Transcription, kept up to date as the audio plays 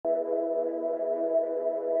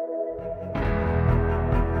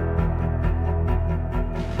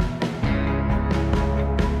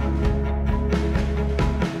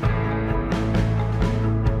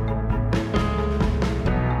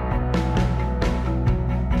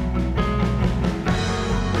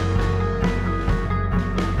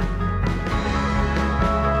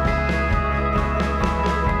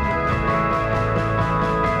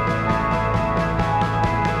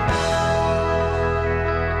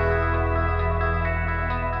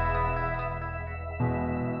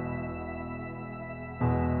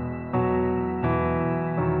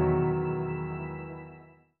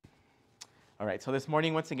right, so this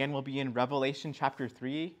morning, once again, we'll be in Revelation chapter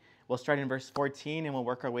 3. We'll start in verse 14, and we'll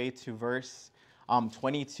work our way to verse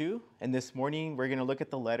 22. And this morning, we're going to look at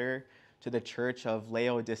the letter to the church of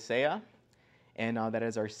Laodicea. And that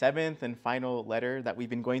is our seventh and final letter that we've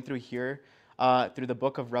been going through here through the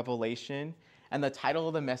book of Revelation. And the title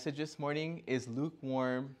of the message this morning is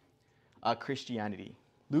Lukewarm Christianity.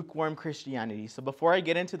 Lukewarm Christianity. So before I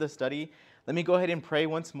get into the study, let me go ahead and pray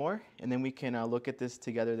once more, and then we can look at this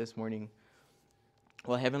together this morning.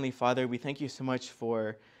 Well, Heavenly Father, we thank you so much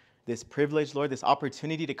for this privilege, Lord, this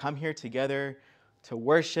opportunity to come here together, to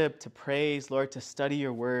worship, to praise, Lord, to study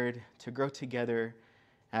your word, to grow together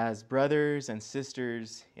as brothers and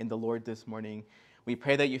sisters in the Lord this morning. We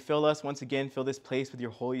pray that you fill us once again, fill this place with your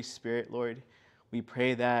Holy Spirit, Lord. We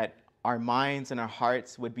pray that our minds and our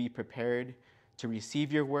hearts would be prepared to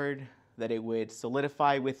receive your word, that it would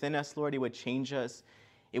solidify within us, Lord. It would change us.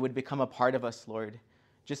 It would become a part of us, Lord.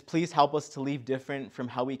 Just please help us to leave different from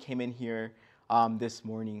how we came in here this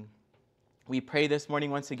morning. We pray this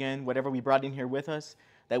morning once again, whatever we brought in here with us,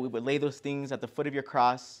 that we would lay those things at the foot of your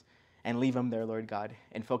cross and leave them there, Lord God,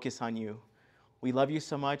 and focus on you. We love you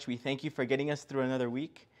so much. We thank you for getting us through another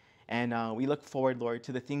week. And we look forward, Lord,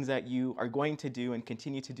 to the things that you are going to do and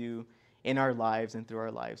continue to do in our lives and through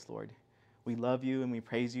our lives, Lord. We love you and we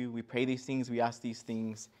praise you. We pray these things. We ask these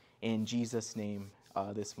things in Jesus' name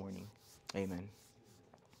this morning. Amen.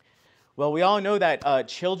 Well, we all know that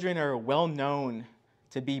children are well known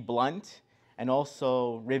to be blunt and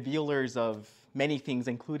also revealers of many things,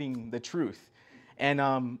 including the truth. And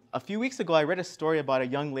a few weeks ago, I read a story about a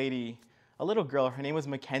young lady, a little girl. Her name was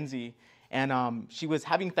Mackenzie, and she was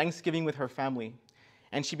having Thanksgiving with her family.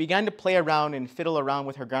 And she began to play around and fiddle around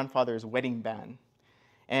with her grandfather's wedding band.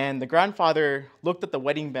 And the grandfather looked at the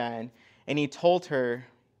wedding band, and he told her,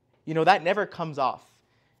 you know, that never comes off.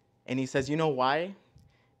 And he says, you know why?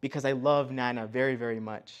 Because I love Nana very, very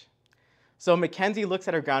much. So Mackenzie looks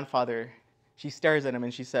at her grandfather. She stares at him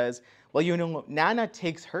and she says, well, you know, Nana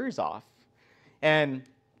takes hers off. And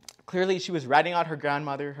clearly she was ratting out her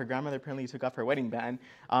grandmother. Her grandmother apparently took off her wedding band.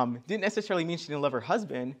 Didn't necessarily mean she didn't love her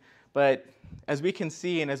husband, but as we can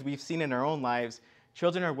see and as we've seen in our own lives,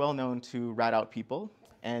 children are well known to rat out people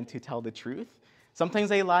and to tell the truth. Sometimes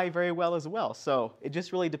they lie very well as well. So it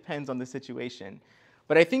just really depends on the situation.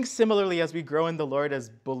 But I think similarly, as we grow in the Lord as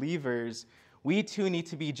believers, we too need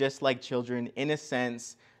to be just like children in a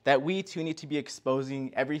sense that we too need to be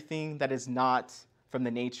exposing everything that is not from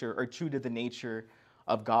the nature or true to the nature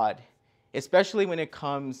of God, especially when it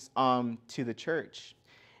comes to the church.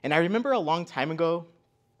 And I remember a long time ago,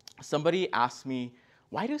 somebody asked me,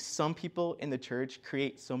 why do some people in the church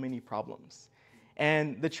create so many problems?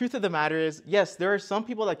 And the truth of the matter is, yes, there are some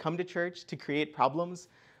people that come to church to create problems,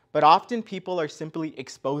 but often people are simply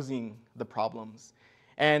exposing the problems.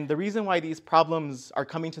 And the reason why these problems are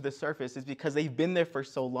coming to the surface is because they've been there for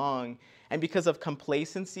so long. And because of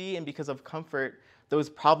complacency and because of comfort, those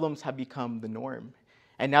problems have become the norm.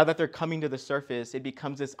 And now that they're coming to the surface, it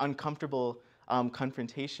becomes this uncomfortable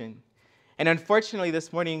confrontation. And unfortunately,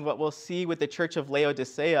 this morning, what we'll see with the church of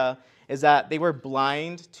Laodicea is that they were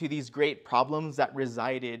blind to these great problems that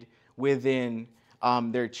resided within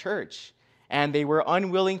their church. And they were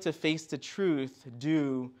unwilling to face the truth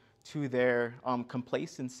due to their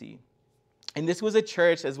complacency. And this was a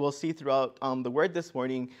church, as we'll see throughout the word this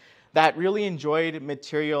morning, that really enjoyed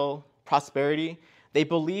material prosperity. They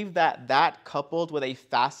believed that that coupled with a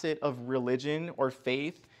facet of religion or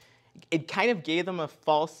faith, it kind of gave them a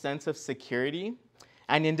false sense of security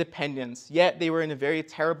and independence. Yet they were in a very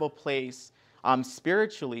terrible place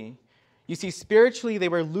spiritually. You see, spiritually they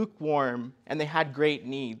were lukewarm and they had great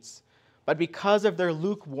needs. But because of their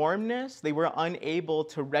lukewarmness, they were unable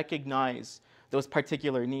to recognize those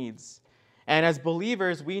particular needs. And as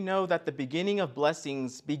believers, we know that the beginning of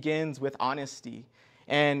blessings begins with honesty.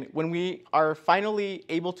 And when we are finally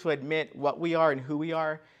able to admit what we are and who we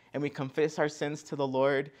are, and we confess our sins to the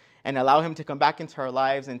Lord and allow him to come back into our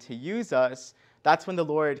lives and to use us, that's when the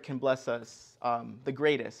Lord can bless us the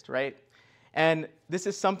greatest, right? And this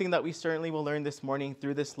is something that we certainly will learn this morning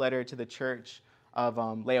through this letter to the church of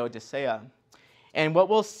Laodicea. And what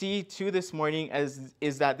we'll see too this morning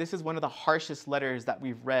is that this is one of the harshest letters that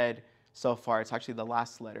we've read so far. It's actually the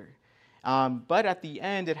last letter. But at the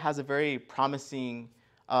end, it has a very promising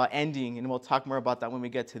ending, and we'll talk more about that when we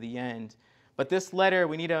get to the end. But this letter,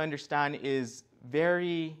 we need to understand, is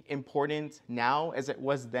very important now as it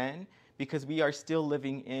was then, because we are still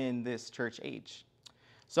living in this church age.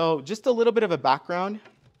 So just a little bit of a background,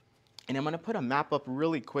 and I'm going to put a map up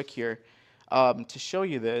really quick here to show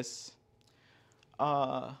you this.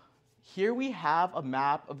 Here we have a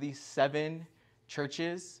map of these 7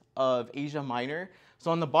 churches of Asia Minor.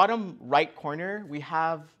 So on the bottom right corner, we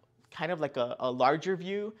have kind of like a larger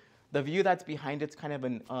view. The view that's behind it's kind of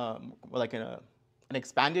an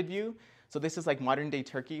expanded view. So this is like modern day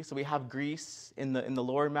Turkey. So we have Greece in the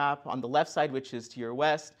lower map on the left side, which is to your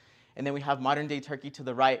west. And then we have modern day Turkey to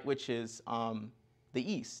the right, which is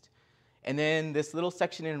the east. And then this little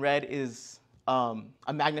section in red is a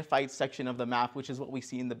magnified section of the map, which is what we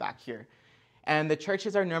see in the back here. And the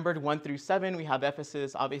churches are numbered 1 through 7. We have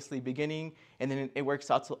Ephesus, obviously, beginning, and then it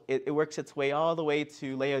works its way all the way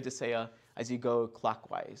to Laodicea as you go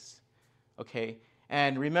clockwise. Okay,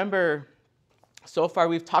 and remember, so far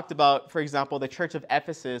we've talked about, for example, the church of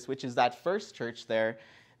Ephesus, which is that first church there.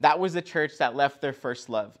 That was the church that left their first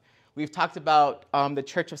love. We've talked about the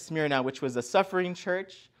church of Smyrna, which was a suffering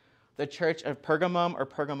church. The church of Pergamum or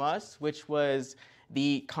Pergamos, which was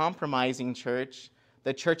the compromising church.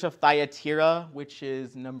 The church of Thyatira, which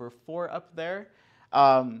is number 4 up there.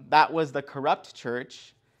 That was the corrupt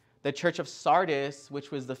church. The church of Sardis, which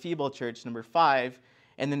was the feeble church, number 5.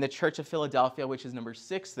 And then the church of Philadelphia, which is number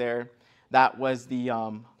 6 there. That was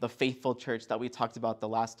the faithful church that we talked about the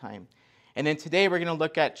last time. And then today we're going to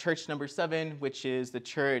look at church number 7, which is the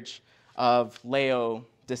church of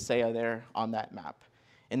Laodicea there on that map.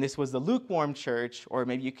 And this was the lukewarm church, or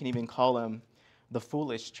maybe you can even call them the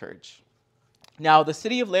foolish church. Now, the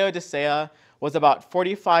city of Laodicea was about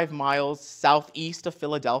 45 miles southeast of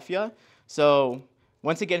Philadelphia. So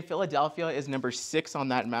once again, Philadelphia is number 6 on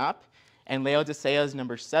that map, and Laodicea is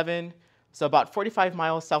number 7. So about 45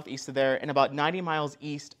 miles southeast of there, and about 90 miles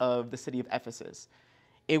east of the city of Ephesus.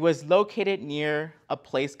 It was located near a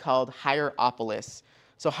place called Hierapolis.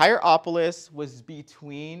 So Hierapolis was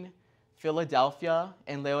between Philadelphia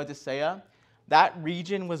and Laodicea. That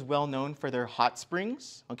region was well known for their hot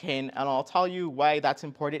springs, okay, and I'll tell you why that's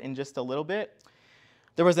important in just a little bit.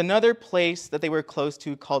 There was another place that they were close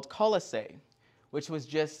to called Colossae, which was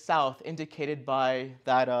just south, indicated by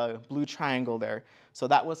that blue triangle there. So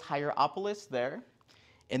that was Hierapolis there,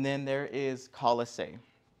 and then there is Colossae.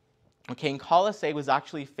 Okay, and Colossae was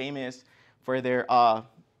actually famous for their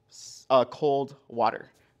cold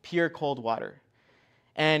water, pure cold water.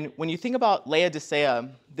 And when you think about Laodicea,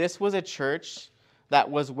 this was a church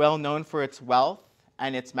that was well known for its wealth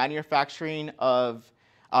and its manufacturing of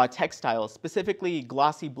textiles, specifically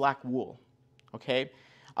glossy black wool. Okay,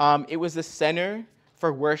 it was the center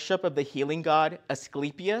for worship of the healing god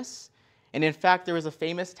Asclepius, and in fact, there was a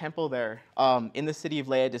famous temple there in the city of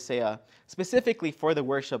Laodicea, specifically for the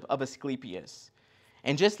worship of Asclepius.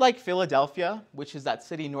 And just like Philadelphia, which is that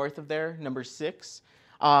city north of there, number 6.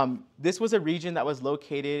 This was a region that was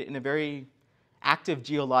located in a very active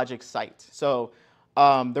geologic site. So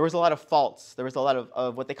there was a lot of faults. There was a lot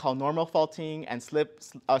of what they call normal faulting and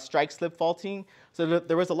strike-slip faulting. So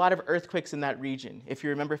there was a lot of earthquakes in that region. If you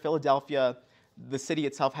remember Philadelphia, the city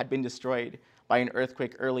itself had been destroyed by an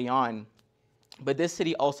earthquake early on. But this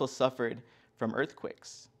city also suffered from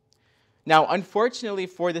earthquakes. Now, unfortunately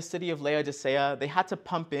for the city of Laodicea, they had to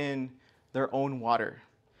pump in their own water.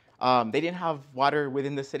 They didn't have water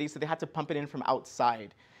within the city, so they had to pump it in from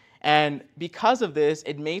outside. And because of this,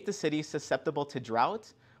 it made the city susceptible to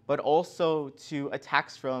drought, but also to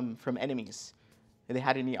attacks from enemies. If they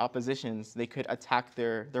had any oppositions, they could attack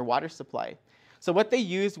their water supply. So what they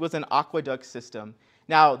used was an aqueduct system.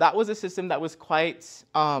 Now, that was a system that was quite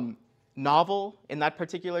novel in that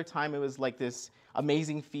particular time. It was like this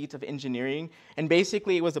amazing feat of engineering. And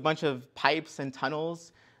basically, it was a bunch of pipes and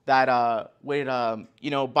tunnels that would,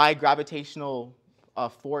 by gravitational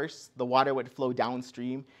force, the water would flow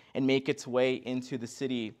downstream and make its way into the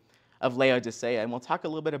city of Laodicea. And we'll talk a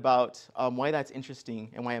little bit about why that's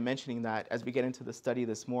interesting and why I'm mentioning that as we get into the study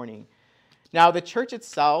this morning. Now, the church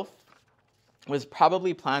itself was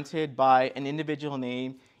probably planted by an individual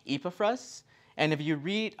named Epaphras. And if you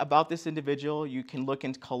read about this individual, you can look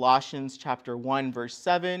into Colossians chapter 1, verse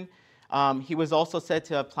 7. He was also said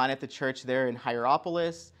to have planted the church there in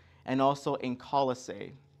Hierapolis and also in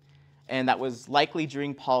Colossae. And that was likely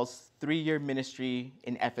during Paul's 3-year ministry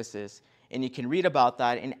in Ephesus. And you can read about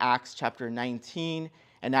that in Acts chapter 19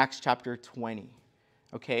 and Acts chapter 20.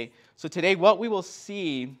 Okay, so today what we will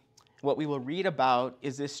see, what we will read about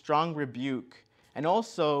is this strong rebuke and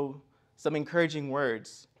also some encouraging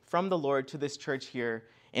words from the Lord to this church here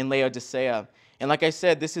in Laodicea. And like I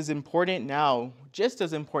said, this is important now, just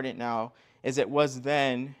as important now as it was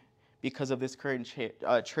then because of this current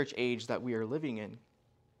church age that we are living in.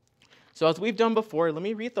 So as we've done before, let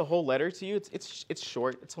me read the whole letter to you. It's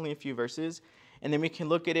short. It's only a few verses. And then we can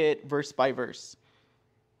look at it verse by verse.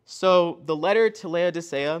 So the letter to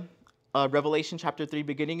Laodicea, Revelation chapter 3,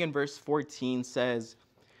 beginning in verse 14, says,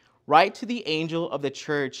 Write to the angel of the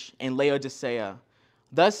church in Laodicea.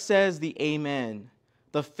 Thus says the Amen,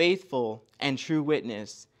 the faithful and true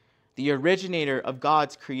witness, the originator of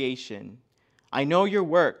God's creation. I know your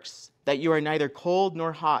works, that you are neither cold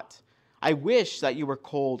nor hot. I wish that you were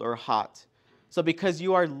cold or hot. So because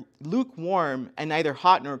you are lukewarm and neither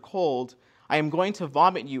hot nor cold, I am going to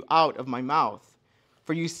vomit you out of my mouth.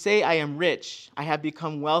 For you say, I am rich, I have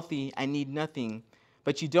become wealthy and need nothing,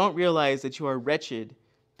 but you don't realize that you are wretched,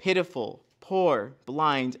 pitiful, poor,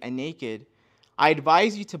 blind, and naked. I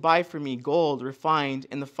advise you to buy for me gold refined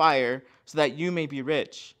in the fire so that you may be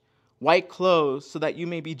rich, white clothes so that you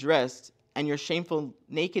may be dressed and your shameful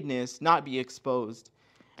nakedness not be exposed,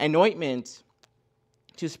 and ointment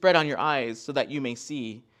to spread on your eyes so that you may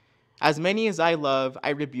see. As many as I love, I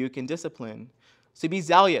rebuke and discipline. So be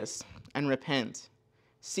zealous and repent.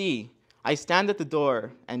 See, I stand at the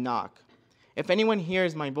door and knock. If anyone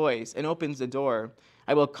hears my voice and opens the door,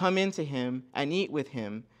 I will come into him and eat with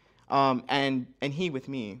him, and he with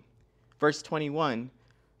me. Verse 21,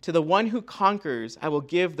 to the one who conquers, I will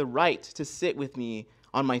give the right to sit with me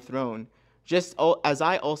on my throne, just as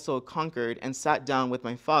I also conquered and sat down with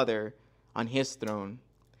my Father on his throne.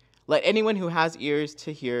 Let anyone who has ears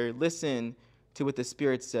to hear listen to what the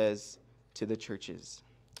Spirit says to the churches.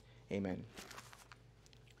 Amen.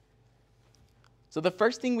 So the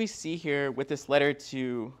first thing we see here with this letter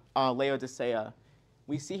to Laodicea,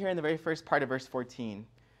 we see here in the very first part of verse 14,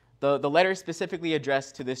 the letter is specifically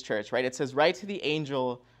addressed to this church, right? It says, write to the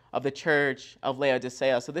angel of the church of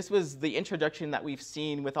Laodicea. So this was the introduction that we've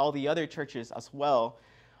seen with all the other churches as well.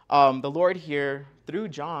 The Lord here, through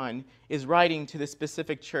John, is writing to this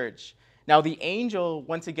specific church. Now the angel,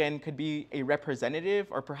 once again, could be a representative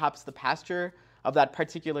or perhaps the pastor of that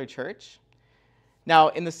particular church. Now,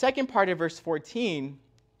 in the second part of verse 14,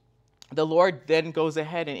 the Lord then goes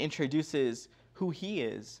ahead and introduces who he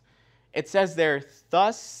is. It says there,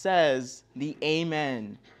 thus says the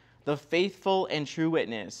Amen, the faithful and true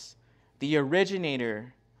witness, the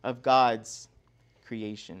originator of God's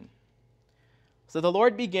creation. So the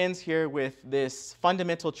Lord begins here with this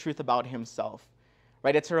fundamental truth about himself,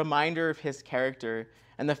 right? It's a reminder of his character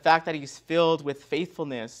and the fact that he's filled with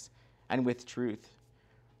faithfulness and with truth.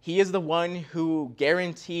 He is the one who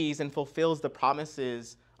guarantees and fulfills the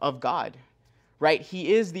promises of God, right?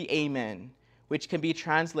 He is the Amen, which can be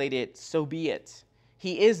translated, so be it.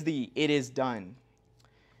 He is the it is done.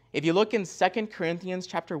 If you look in 2 Corinthians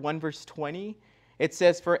chapter 1, verse 20, it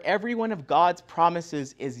says, for every one of God's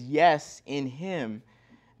promises is yes in him.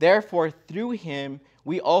 Therefore, through him,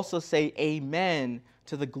 we also say amen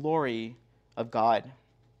to the glory of God.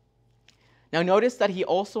 Now notice that he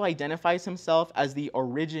also identifies himself as the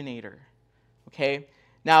originator, okay?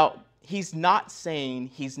 Now, he's not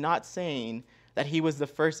saying that he was the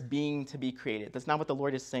first being to be created. That's not what the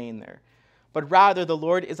Lord is saying there. But rather, the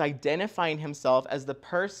Lord is identifying himself as the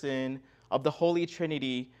person of the Holy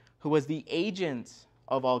Trinity who was the agent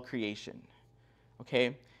of all creation,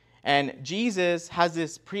 okay? And Jesus has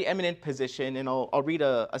this preeminent position, and I'll read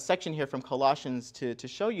a section here from Colossians to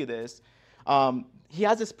show you this. He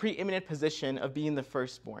has this preeminent position of being the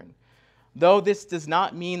firstborn. Though this does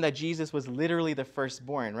not mean that Jesus was literally the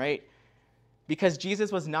firstborn, right? Because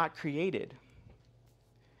Jesus was not created.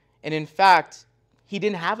 And in fact, he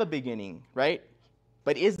didn't have a beginning, right?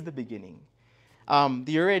 But is the beginning.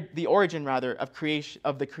 The origin, rather,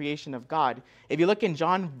 of the creation of God. If you look in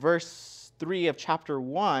John verse 3 of chapter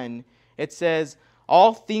 1, it says,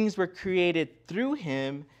 all things were created through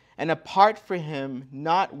him, and apart from him,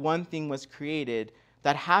 not one thing was created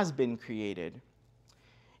that has been created.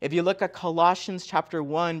 If you look at Colossians chapter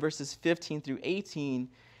 1, verses 15 through 18,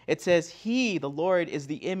 it says, he, the Lord, is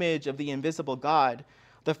the image of the invisible God,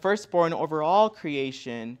 the firstborn over all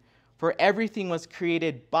creation, for everything was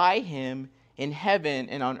created by him in heaven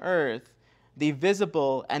and on earth, the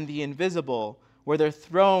visible and the invisible, whether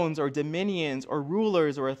thrones or dominions or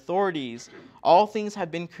rulers or authorities, all things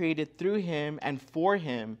have been created through him and for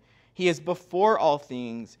him. He is before all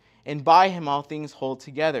things, and by him all things hold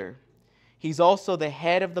together. He's also the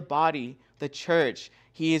head of the body, the church.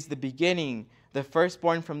 He is the beginning, the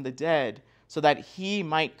firstborn from the dead, so that he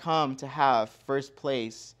might come to have first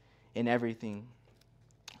place in everything.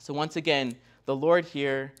 So once again, the Lord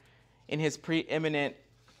here, in his preeminent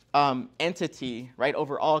entity, right,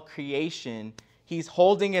 over all creation, he's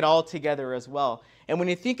holding it all together as well. And when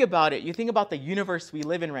you think about it, you think about the universe we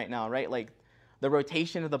live in right now, right? Like the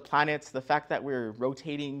rotation of the planets, the fact that we're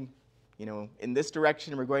rotating, in this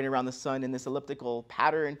direction, we're going around the sun in this elliptical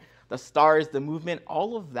pattern, the stars, the movement,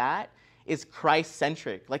 all of that is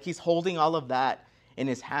Christ-centric. Like he's holding all of that in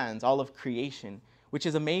his hands, all of creation, which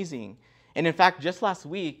is amazing. And in fact, just last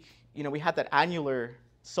week, we had that annular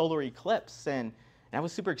solar eclipse, and I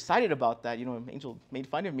was super excited about that. Angel made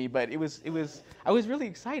fun of me, but I was really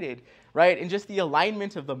excited, right? And just the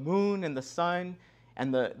alignment of the moon and the sun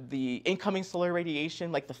and the incoming solar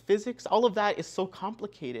radiation, like the physics, all of that is so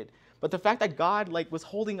complicated. But the fact that God was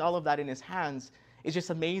holding all of that in his hands is just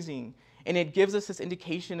amazing. And it gives us this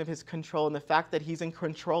indication of his control and the fact that he's in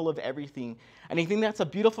control of everything. And I think that's a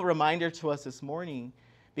beautiful reminder to us this morning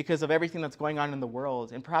because of everything that's going on in the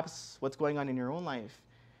world and perhaps what's going on in your own life.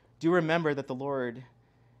 Do remember that the Lord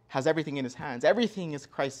has everything in his hands. Everything is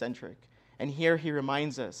Christ-centric. And here he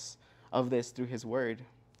reminds us of this through his word.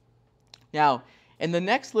 Now, in the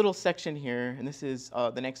next little section here, and this is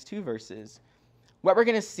the next 2 verses, what we're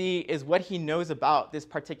going to see is what he knows about this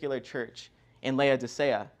particular church in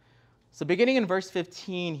Laodicea. So beginning in verse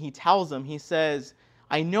 15, he tells them, he says,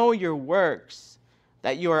 I know your works,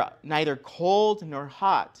 that you are neither cold nor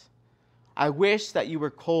hot. I wish that you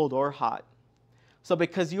were cold or hot. So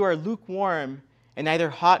because you are lukewarm and neither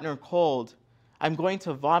hot nor cold, I'm going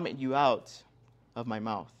to vomit you out of my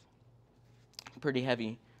mouth. Pretty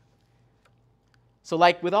heavy. So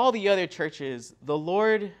like with all the other churches, the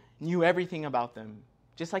Lord knew everything about them,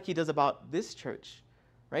 just like he does about this church,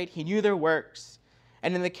 right? He knew their works.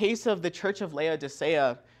 And in the case of the church of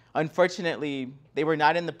Laodicea, unfortunately, they were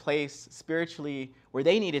not in the place spiritually where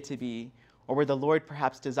they needed to be or where the Lord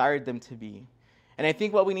perhaps desired them to be. And I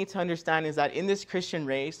think what we need to understand is that in this Christian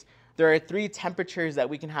race, there are 3 temperatures that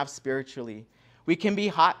we can have spiritually. We can be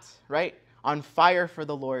hot, right? On fire for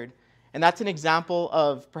the Lord. And that's an example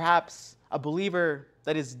of perhaps a believer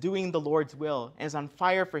that is doing the Lord's will and is on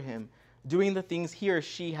fire for him, doing the things he or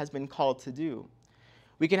she has been called to do.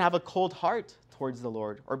 We can have a cold heart towards the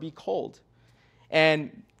Lord or be cold.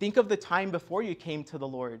 And think of the time before you came to the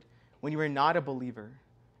Lord when you were not a believer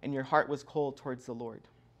and your heart was cold towards the Lord.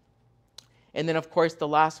 And then, of course, the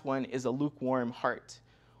last one is a lukewarm heart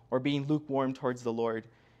or being lukewarm towards the Lord.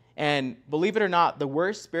 And believe it or not, the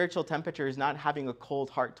worst spiritual temperature is not having a cold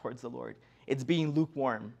heart towards the Lord. It's being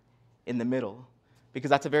lukewarm in the middle, because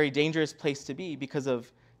that's a very dangerous place to be because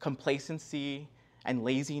of complacency and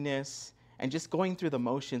laziness and just going through the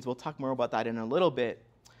motions. We'll talk more about that in a little bit.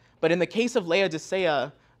 But in the case of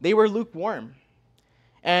Laodicea, they were lukewarm.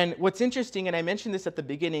 And what's interesting, and I mentioned this at the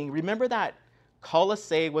beginning, remember that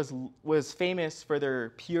Colossae was famous for their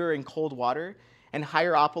pure and cold water, and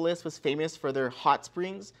Hierapolis was famous for their hot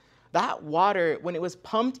springs. That water, when it was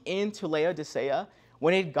pumped into Laodicea,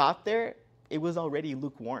 when it got there, it was already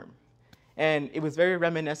lukewarm. And it was very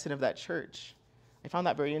reminiscent of that church. I found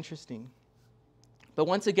that very interesting. But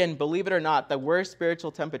once again, believe it or not, the worst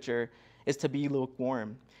spiritual temperature is to be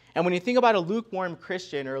lukewarm. And when you think about a lukewarm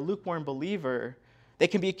Christian or a lukewarm believer, they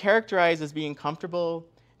can be characterized as being comfortable,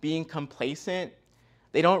 being complacent.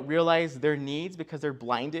 They don't realize their needs because they're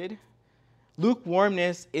blinded.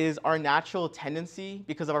 Lukewarmness is our natural tendency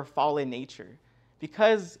because of our fallen nature.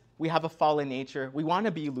 Because we have a fallen nature, we want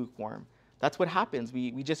to be lukewarm. That's what happens.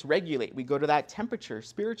 We just regulate. We go to that temperature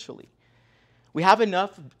spiritually. We have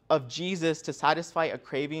enough of Jesus to satisfy a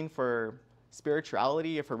craving for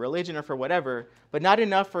spirituality or for religion or for whatever, but not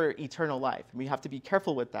enough for eternal life. We have to be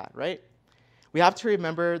careful with that, right? We have to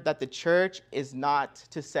remember that the church is not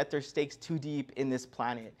to set their stakes too deep in this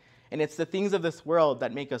planet. And it's the things of this world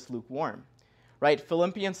that make us lukewarm, right?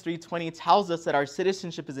 Philippians 3:20 tells us that our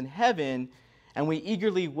citizenship is in heaven, and we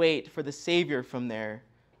eagerly wait for the Savior from there,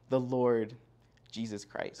 the Lord Jesus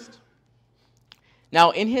Christ.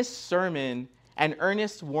 Now, in his sermon, An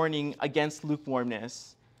Earnest Warning Against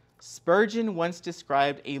Lukewarmness, Spurgeon once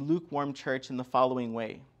described a lukewarm church in the following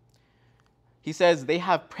way. He says, they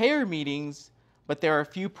have prayer meetings, but there are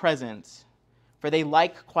few present, for they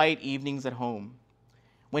like quiet evenings at home.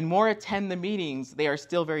 When more attend the meetings, they are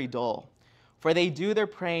still very dull, for they do their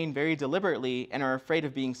praying very deliberately and are afraid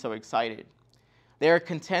of being so excited. They are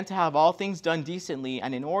content to have all things done decently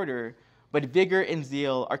and in order, but vigor and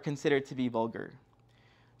zeal are considered to be vulgar.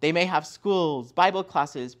 They may have schools, Bible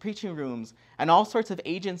classes, preaching rooms, and all sorts of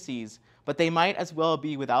agencies, but they might as well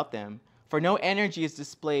be without them, for no energy is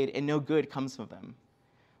displayed and no good comes from them.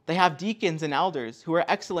 They have deacons and elders who are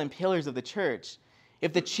excellent pillars of the church,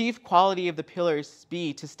 if the chief quality of the pillars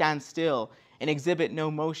be to stand still and exhibit no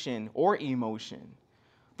motion or emotion.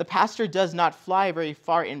 The pastor does not fly very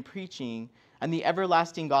far in preaching and the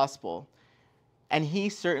everlasting gospel, and he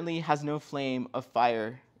certainly has no flame of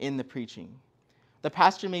fire in the preaching. The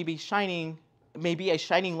pastor may be a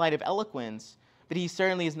shining light of eloquence, but he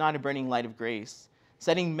certainly is not a burning light of grace,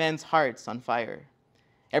 setting men's hearts on fire.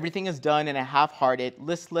 Everything is done in a half-hearted,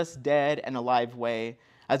 listless, dead, and alive way,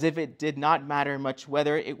 as if it did not matter much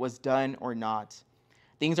whether it was done or not.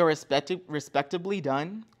 Things are respectably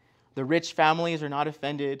done. The rich families are not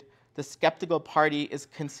offended. The skeptical party is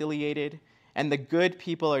conciliated. And the good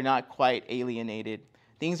people are not quite alienated.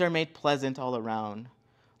 Things are made pleasant all around.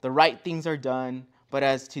 The right things are done, but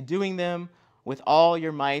as to doing them with all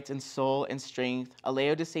your might and soul and strength, a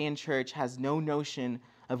Laodicean church has no notion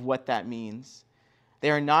of what that means.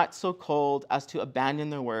 They are not so cold as to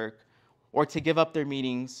abandon their work or to give up their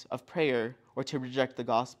meetings of prayer or to reject the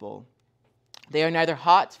gospel. They are neither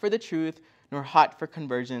hot for the truth, nor hot for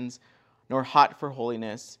conversions, nor hot for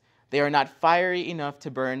holiness. They are not fiery enough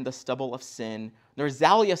to burn the stubble of sin, nor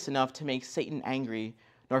zealous enough to make Satan angry,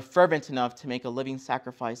 nor fervent enough to make a living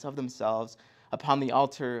sacrifice of themselves upon the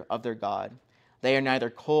altar of their God. They are neither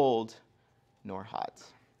cold nor hot.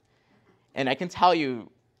 And I can tell you,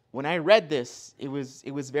 when I read this, it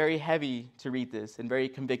was very heavy to read this and very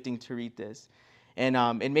convicting to read this. And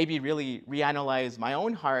it made me really reanalyze my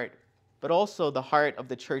own heart, but also the heart of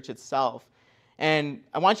the church itself. And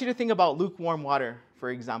I want you to think about lukewarm water,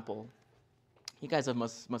 for example. You guys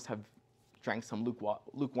must have drank some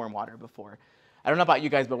lukewarm water before. I don't know about you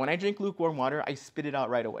guys, but when I drink lukewarm water, I spit it out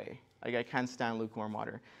right away. Like, I can't stand lukewarm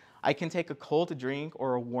water. I can take a cold drink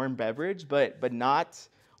or a warm beverage, but not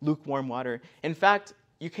lukewarm water. In fact,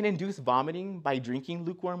 you can induce vomiting by drinking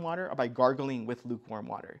lukewarm water or by gargling with lukewarm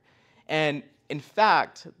water. And in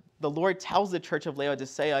fact, the Lord tells the church of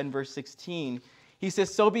Laodicea in verse 16, he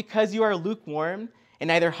says, "So because you are lukewarm and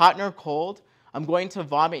neither hot nor cold, I'm going to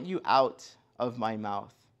vomit you out of my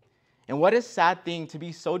mouth." And what a sad thing to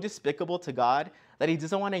be so despicable to God that he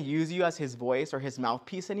doesn't want to use you as his voice or his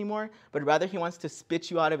mouthpiece anymore, but rather he wants to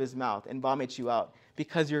spit you out of his mouth and vomit you out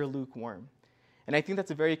because you're lukewarm. And I think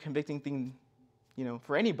that's a very convicting thing,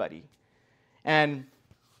 for anybody. And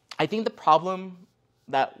I think the problem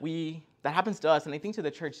that happens to us, and I think to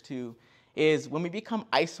the church too, is when we become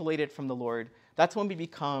isolated from the Lord, that's when we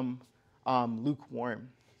become lukewarm.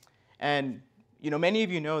 And many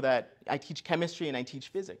of you know that I teach chemistry and I teach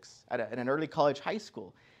physics at an early college high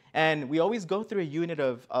school. And we always go through a unit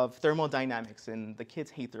of thermodynamics, and the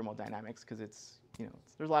kids hate thermodynamics because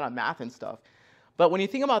there's a lot of math and stuff. But when you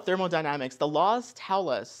think about thermodynamics, the laws tell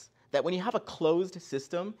us that when you have a closed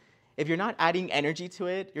system, if you're not adding energy to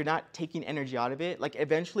it, you're not taking energy out of it, like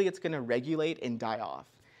eventually it's going to regulate and die off.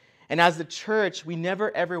 And as the church, we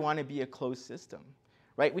never ever want to be a closed system,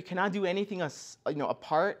 right? We cannot do anything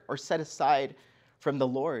apart or set aside from the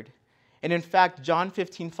Lord. And in fact, John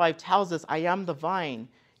 15:5 tells us, "I am the vine,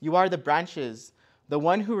 you are the branches. The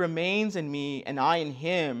one who remains in me and I in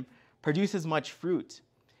him produces much fruit,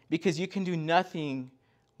 because you can do nothing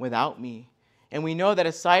without me." And we know that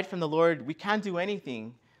aside from the Lord, we can't do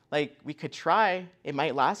anything. Like, we could try, it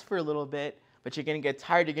might last for a little bit, but you're going to get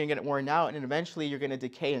tired, you're going to get worn out, and eventually you're going to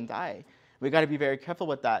decay and die. We got to be very careful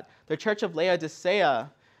with that. The church of Laodicea,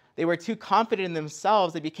 they were too confident in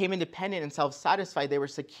themselves. They became independent and self-satisfied. They were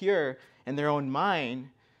secure in their own mind,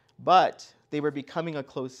 but they were becoming a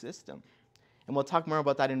closed system. And we'll talk more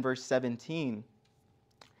about that in verse 17.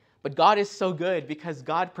 But God is so good because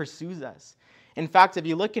God pursues us. In fact, if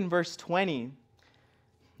you look in verse 20,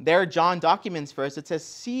 there John documents for us. It says,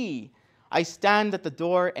 "See, I stand at the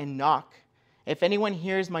door and knock. If anyone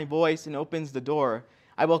hears my voice and opens the door,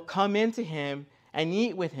 I will come into him and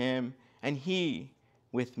eat with him and he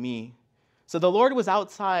with me." So the Lord was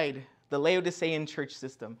outside the Laodicean church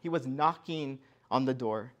system. He was knocking on the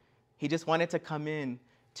door. He just wanted to come in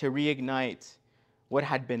to reignite what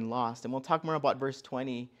had been lost. And we'll talk more about verse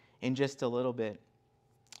 20 in just a little bit.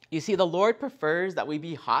 You see, the Lord prefers that we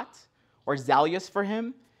be hot or zealous for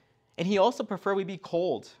him, and he also prefers we be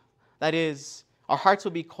cold. That is, our hearts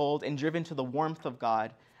will be cold and driven to the warmth of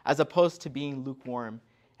God, as opposed to being lukewarm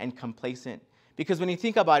and complacent. Because when you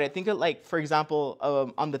think about it, think of, like, for example,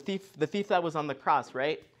 on the thief that was on the cross,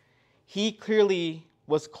 right? He clearly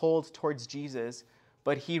was cold towards Jesus,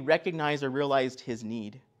 but he recognized or realized his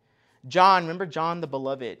need. John, remember John the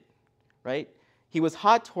beloved, right? He was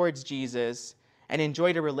hot towards Jesus and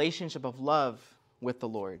enjoyed a relationship of love with the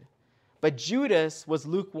Lord. But Judas was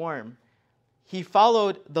lukewarm. He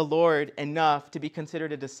followed the Lord enough to be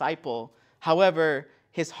considered a disciple. However,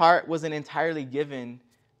 his heart wasn't entirely given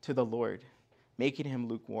to the Lord, making him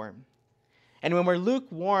lukewarm. And when we're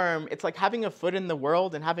lukewarm, it's like having a foot in the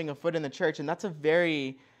world and having a foot in the church, and that's a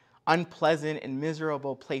very unpleasant and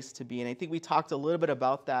miserable place to be. And I think we talked a little bit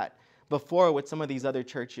about that before with some of these other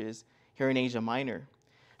churches here in Asia Minor.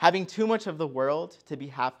 Having too much of the world to be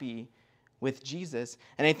happy with Jesus.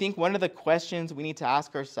 And I think one of the questions we need to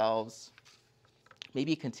ask ourselves,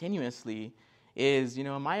 maybe continuously, is,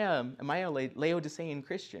 am I a Laodicean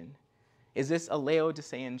Christian? Is this a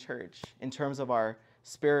Laodicean church in terms of our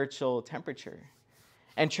spiritual temperature?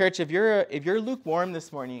 And church, if you're lukewarm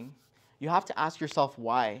this morning, you have to ask yourself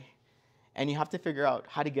why. And you have to figure out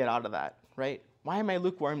how to get out of that, right? Why am I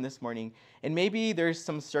lukewarm this morning? And maybe there's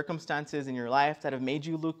some circumstances in your life that have made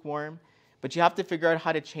you lukewarm, but you have to figure out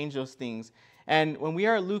how to change those things. And when we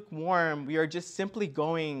are lukewarm, we are just simply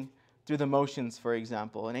going through the motions, for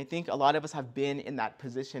example. And I think a lot of us have been in that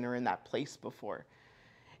position or in that place before.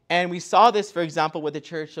 And we saw this, for example, with the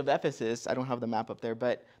church of Ephesus. I don't have the map up there,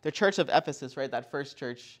 but the church of Ephesus, right, that first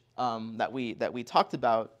church that we talked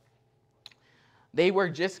about, they were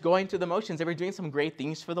just going through the motions. They were doing some great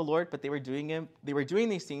things for the Lord, but they were doing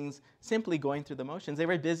these things simply going through the motions. They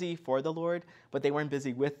were busy for the Lord, but they weren't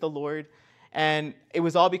busy with the Lord. And it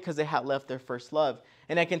was all because they had left their first love.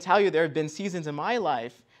 And I can tell you there have been seasons in my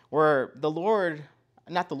life where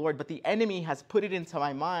the enemy has put it into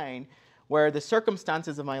my mind where the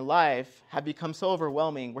circumstances of my life have become so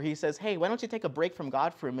overwhelming, where he says, hey, why don't you take a break from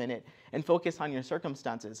God for a minute and focus on your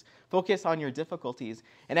circumstances, focus on your difficulties.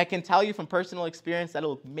 And I can tell you from personal experience that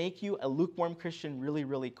it'll make you a lukewarm Christian really,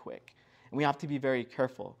 really quick. And we have to be very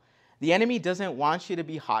careful. The enemy doesn't want you to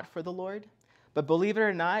be hot for the Lord, but believe it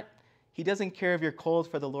or not, he doesn't care if you're cold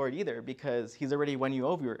for the Lord either, because he's already won you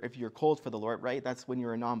over if you're cold for the Lord, right? That's when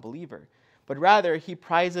you're a non-believer. But rather, he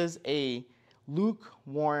prizes a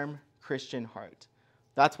lukewarm Christian heart.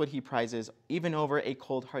 That's what he prizes, even over a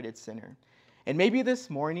cold-hearted sinner. And maybe this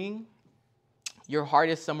morning, your heart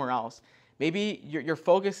is somewhere else. Maybe you're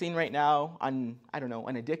focusing right now on,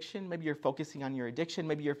 an addiction. Maybe you're focusing on your addiction.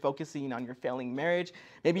 Maybe you're focusing on your failing marriage.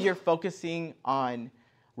 Maybe you're focusing on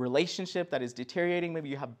relationship that is deteriorating. Maybe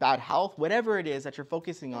you have bad health. Whatever it is that you're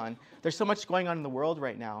focusing on, there's so much going on in the world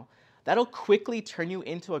right now. That'll quickly turn you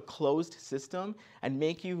into a closed system and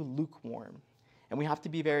make you lukewarm. And we have to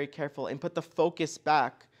be very careful and put the focus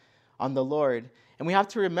back on the Lord. And we have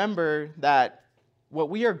to remember that what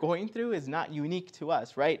we are going through is not unique to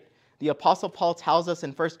us, right? The Apostle Paul tells us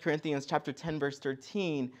in 1 Corinthians chapter 10, verse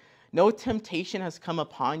 13, no temptation has come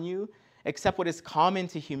upon you except what is common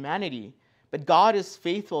to humanity. But God is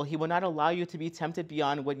faithful. He will not allow you to be tempted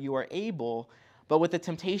beyond what you are able. But with the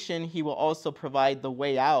temptation, he will also provide the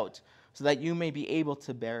way out so that you may be able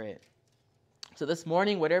to bear it. So this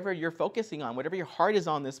morning, whatever you're focusing on, whatever your heart is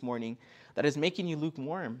on this morning that is making you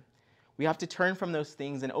lukewarm, we have to turn from those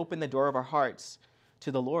things and open the door of our hearts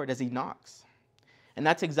to the Lord as he knocks. And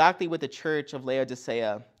that's exactly what the church of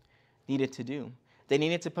Laodicea needed to do. They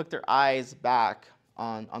needed to put their eyes back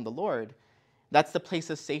on the Lord. That's the place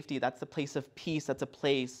of safety. That's the place of peace. That's a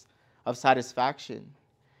place of satisfaction.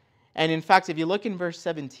 And in fact, if you look in verse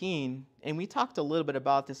 17, and we talked a little bit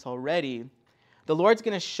about this already, the Lord's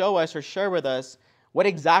going to show us or share with us what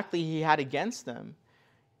exactly he had against them.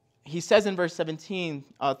 He says in verse 17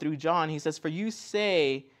 through John, he says, for you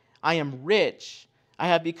say, I am rich, I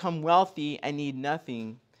have become wealthy and need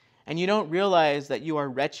nothing. And you don't realize that you are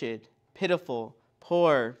wretched, pitiful,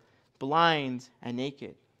 poor, blind, and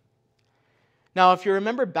naked. Now, if you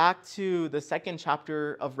remember back to the second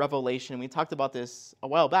chapter of Revelation, we talked about this a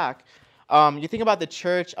while back, you think about the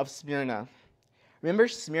church of Smyrna. Remember,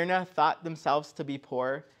 Smyrna thought themselves to be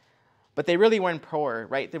poor, but they really weren't poor,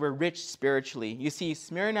 right? They were rich spiritually. You see,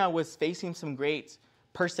 Smyrna was facing some great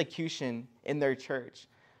persecution in their church.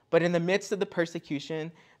 But in the midst of the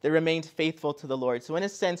persecution, they remained faithful to the Lord. So in a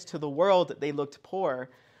sense, to the world, they looked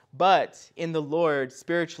poor, but in the Lord,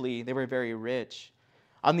 spiritually, they were very rich.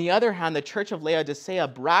 On the other hand, the church of Laodicea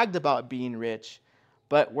bragged about being rich,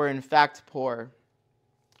 but were in fact poor.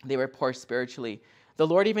 They were poor spiritually. The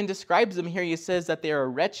Lord even describes them here. He says that they are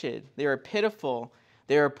wretched, they are pitiful,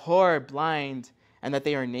 they are poor, blind, and that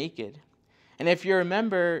they are naked. And if you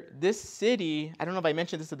remember, this city, I don't know if I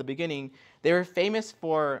mentioned this at the beginning, they were famous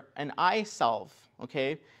for an eye salve,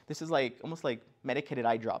 okay? This is almost like medicated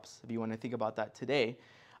eye drops, if you want to think about that today.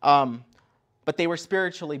 But they were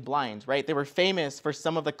spiritually blind, right? They were famous for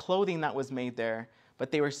some of the clothing that was made there, but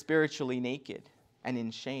they were spiritually naked and in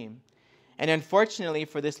shame. And unfortunately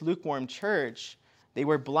for this lukewarm church, they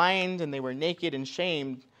were blind and they were naked and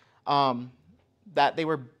shamed, that they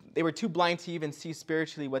were too blind to even see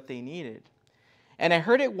spiritually what they needed. And I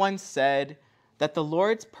heard it once said that the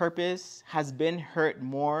Lord's purpose has been hurt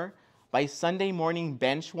more by Sunday morning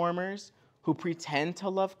bench warmers who pretend to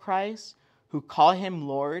love Christ, who call him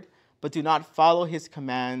Lord, but do not follow his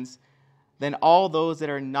commands, than all those that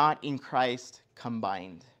are not in Christ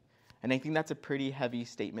combined. And I think that's a pretty heavy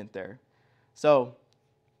statement there. So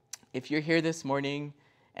if you're here this morning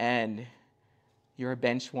and you're a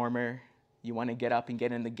bench warmer, you want to get up and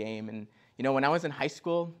get in the game. And, when I was in high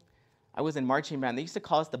school, I was in marching band. They used to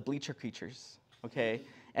call us the bleacher creatures, okay?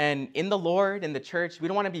 And in the Lord, in the church, we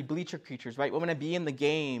don't want to be bleacher creatures, right? We want to be in the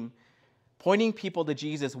game pointing people to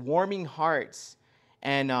Jesus, warming hearts,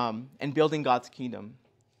 and building God's kingdom.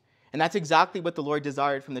 And that's exactly what the Lord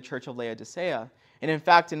desired from the church of Laodicea. And in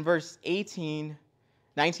fact, in verse 18,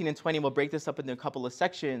 19, and 20, we'll break this up into a couple of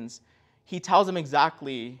sections. He tells them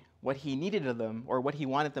exactly what he needed of them, or what he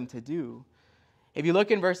wanted them to do. If you look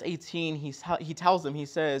in verse 18, he tells them, he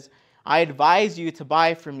says, I advise you to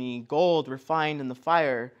buy from me gold refined in the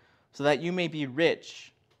fire, so that you may be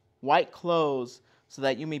rich, white clothes, so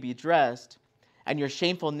that you may be dressed, and your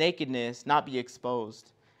shameful nakedness not be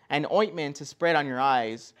exposed, and ointment to spread on your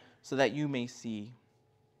eyes, so that you may see.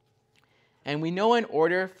 And we know in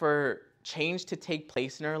order for change to take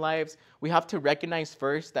place in our lives, we have to recognize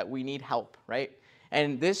first that we need help, right?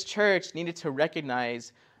 And this church needed to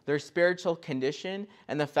recognize their spiritual condition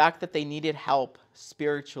and the fact that they needed help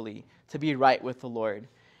spiritually to be right with the Lord.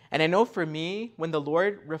 And I know for me, when the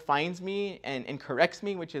Lord refines me and corrects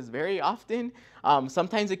me, which is very often,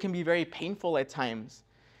 sometimes it can be very painful at times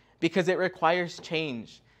because it requires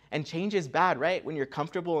change. And change is bad, right? When you're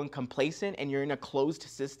comfortable and complacent and you're in a closed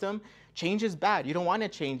system, change is bad. You don't want to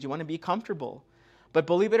change. You want to be comfortable. But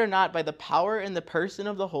believe it or not, by the power and the person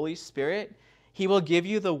of the Holy Spirit, he will give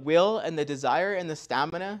you the will and the desire and the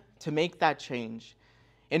stamina to make that change.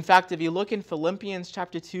 In fact, if you look in Philippians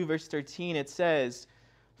chapter 2, verse 13, it says,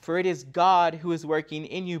 for it is God who is working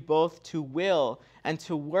in you both to will and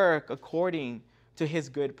to work according to his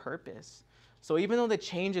good purpose. So even though the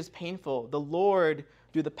change is painful, the Lord,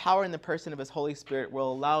 through the power and the person of his Holy Spirit,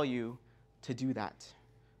 will allow you to do that.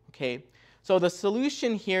 Okay? So the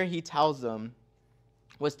solution here, he tells them,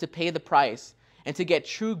 was to pay the price and to get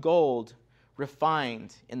true gold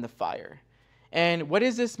refined in the fire. And what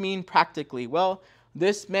does this mean practically? Well,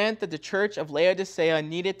 this meant that the church of Laodicea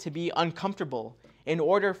needed to be uncomfortable in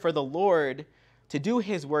order for the Lord to do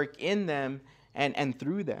his work in them and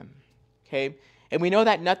through them. Okay? And we know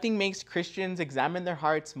that nothing makes Christians examine their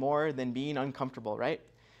hearts more than being uncomfortable, right?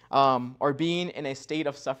 Or being in a state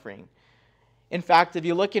of suffering. In fact, if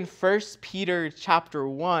you look in 1 Peter chapter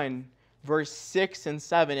 1, verse 6 and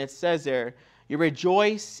 7, it says there, you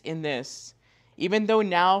rejoice in this, even though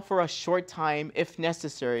now for a short time, if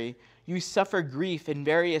necessary, you suffer grief in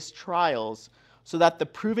various trials, so that the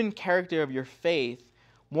proven character of your faith,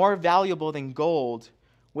 more valuable than gold,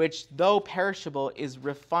 which though perishable is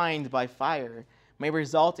refined by fire, may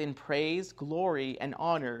result in praise, glory, and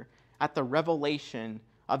honor at the revelation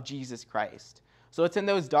of Jesus Christ. So it's in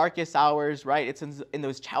those darkest hours, right? It's in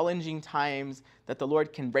those challenging times that the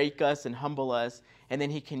Lord can break us and humble us, and then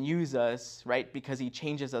he can use us, right? Because he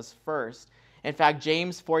changes us first. In fact,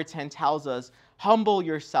 James 4:10 tells us, humble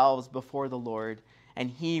yourselves before the Lord,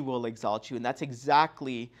 and he will exalt you. And that's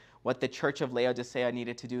exactly what the church of Laodicea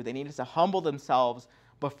needed to do. They needed to humble themselves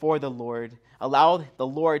before the Lord, allow the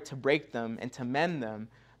Lord to break them and to mend them.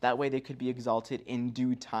 That way they could be exalted in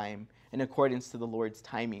due time, in accordance to the Lord's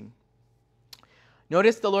timing.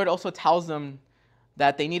 Notice the Lord also tells them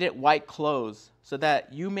that they needed white clothes so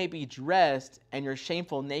that you may be dressed and your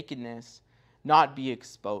shameful nakedness not be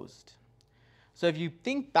exposed. So if you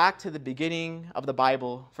think back to the beginning of the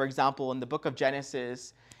Bible, for example, in the book of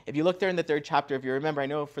Genesis, if you look there in the 3rd chapter, if you remember, I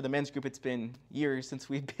know for the men's group it's been years since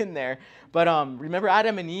we've been there, but remember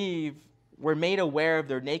Adam and Eve were made aware of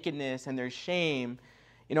their nakedness and their shame,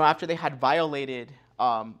 after they had violated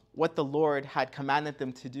what the Lord had commanded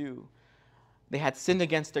them to do. They had sinned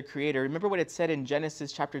against their Creator. Remember what it said in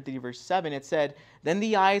Genesis chapter 3, verse 7. It said, then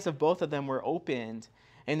the eyes of both of them were opened,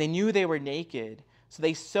 and they knew they were naked. So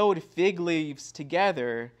they sewed fig leaves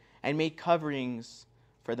together and made coverings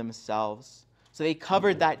for themselves. So they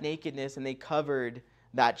covered that nakedness and they covered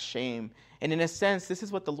that shame. And in a sense, this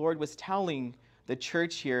is what the Lord was telling the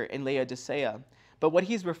church here in Laodicea. But what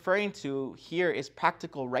he's referring to here is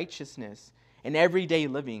practical righteousness in everyday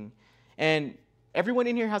living. And everyone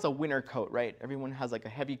in here has a winter coat, right? Everyone has like a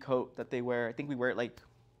heavy coat that they wear. I think we wear it like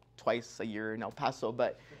twice a year in El Paso,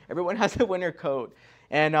 but everyone has a winter coat.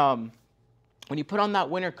 And when you put on that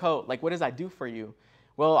winter coat, like what does that do for you?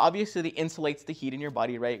 Well, obviously it insulates the heat in your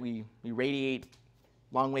body, right? We radiate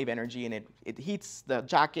long wave energy and it heats the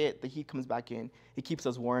jacket, the heat comes back in, it keeps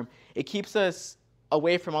us warm. It keeps us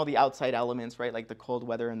away from all the outside elements, right? Like the cold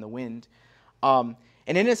weather and the wind. And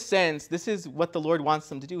in a sense, this is what the Lord wants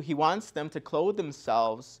them to do. He wants them to clothe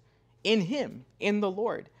themselves in him, in the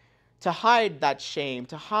Lord, to hide that shame,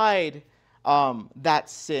 to hide that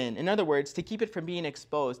sin. In other words, to keep it from being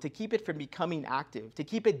exposed, to keep it from becoming active, to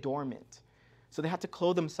keep it dormant. So they have to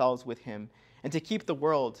clothe themselves with him and to keep the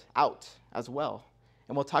world out as well.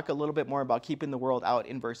 And we'll talk a little bit more about keeping the world out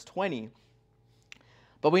in verse 20.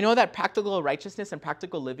 But we know that practical righteousness and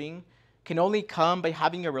practical living can only come by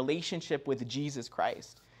having a relationship with Jesus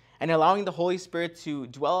Christ. and allowing the Holy Spirit to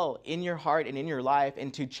dwell in your heart and in your life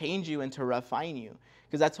and to change you and to refine you,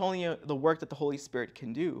 because that's only the work that the Holy Spirit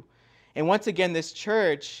can do. And once again, this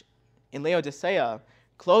church in Laodicea,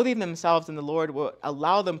 clothing themselves in the Lord will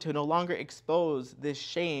allow them to no longer expose this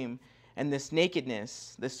shame and this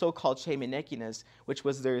nakedness, this so-called shame and nakedness, which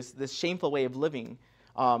was this shameful way of living,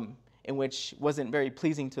 in which wasn't very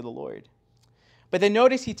pleasing to the Lord. But then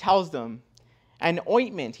notice he tells them, an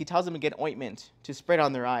ointment, he tells them to get ointment to spread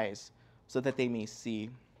on their eyes so that they may see.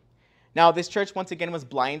 Now, this church, once again, was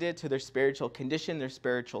blinded to their spiritual condition, their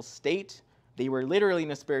spiritual state. They were literally in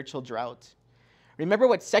a spiritual drought. Remember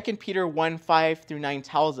what 2 Peter 1:5-9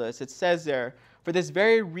 tells us. It says there, for this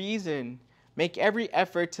very reason, make every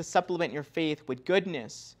effort to supplement your faith with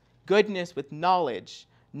goodness, goodness with knowledge,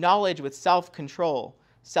 knowledge with self-control,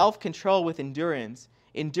 self-control with endurance,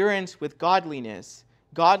 endurance with godliness,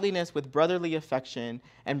 godliness with brotherly affection,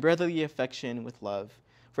 and brotherly affection with love.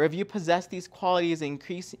 For if you possess these qualities in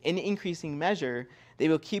increasing measure, they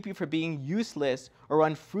will keep you from being useless or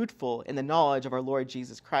unfruitful in the knowledge of our Lord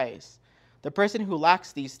Jesus Christ. The person who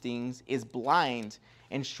lacks these things is blind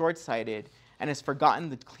and short-sighted and has forgotten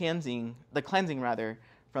the cleansing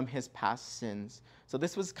from his past sins. So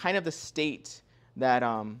this was kind of the state that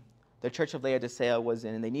the church of Laodicea was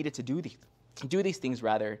in, and they needed to do these things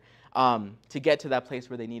to get to that place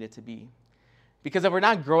where they needed to be. Because if we're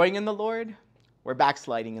not growing in the Lord, we're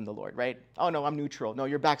backsliding in the Lord, right? Oh no, I'm neutral. No,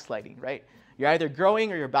 you're backsliding, right? You're either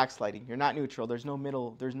growing or you're backsliding. You're not neutral. There's no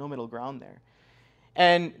middle ground there.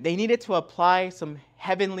 And they needed to apply some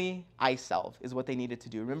heavenly eye salve is what they needed to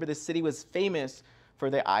do. Remember, this city was famous for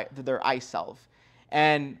their eye salve.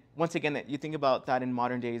 And once again, you think about that in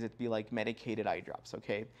modern days, it'd be like medicated eye drops,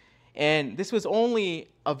 okay? And this was only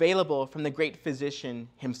available from the great physician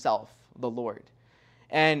himself, the Lord.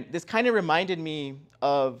 And this kind of reminded me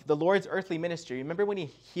of the Lord's earthly ministry. Remember when he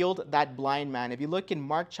healed that blind man? If you look in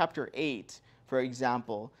Mark chapter 8, for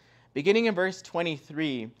example, beginning in verse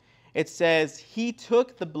 23, it says, he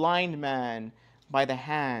took the blind man by the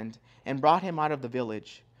hand and brought him out of the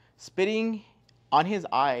village. Spitting on his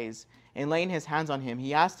eyes and laying his hands on him,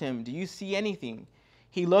 he asked him, do you see anything?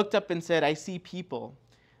 He looked up and said, I see people.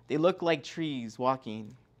 They look like trees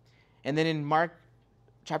walking. And then in Mark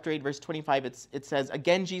chapter 8, verse 25, it says,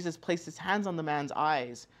 again, Jesus placed his hands on the man's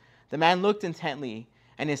eyes. The man looked intently,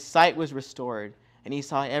 and his sight was restored, and he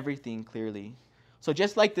saw everything clearly. So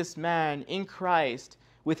just like this man in Christ,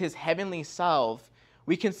 with his heavenly self,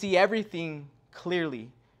 we can see everything clearly,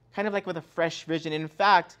 kind of like with a fresh vision. In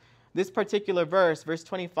fact, this particular verse, verse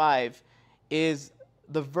 25, is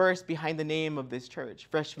the verse behind the name of this church,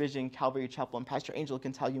 Fresh Vision Calvary Chapel, and Pastor Angel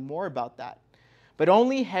can tell you more about that. But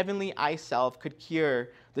only heavenly eye salve could cure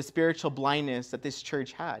the spiritual blindness that this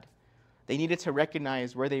church had. They needed to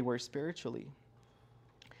recognize where they were spiritually.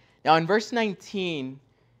 Now in verse 19,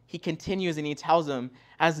 he continues and he tells them,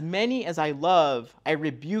 as many as I love, I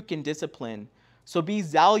rebuke and discipline. So be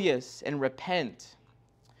zealous and repent.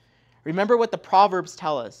 Remember what the Proverbs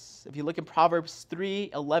tell us. If you look in Proverbs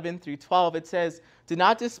 3:11-12, it says, do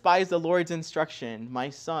not despise the Lord's instruction, my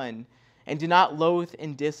son, and do not loathe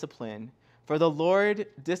in discipline. For the Lord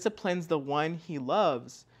disciplines the one he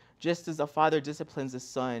loves, just as the Father disciplines the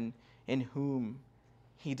Son in whom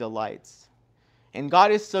he delights. And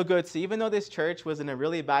God is so good. So even though this church was in a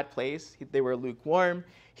really bad place, they were lukewarm,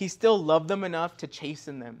 he still loved them enough to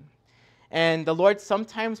chasten them. And the Lord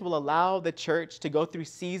sometimes will allow the church to go through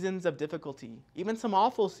seasons of difficulty, even some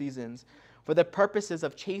awful seasons, for the purposes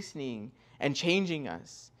of chastening and changing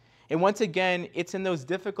us. And once again, it's in those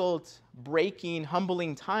difficult, breaking,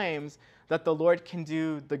 humbling times that the Lord can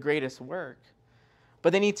do the greatest work.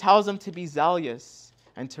 But then he tells them to be zealous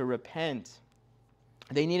and to repent.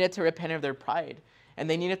 They needed to repent of their pride, and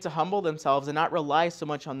they needed to humble themselves and not rely so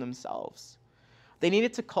much on themselves. They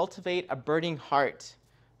needed to cultivate a burning heart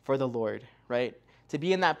for the Lord, right? To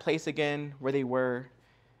be in that place again where they were.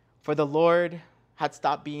 For the Lord had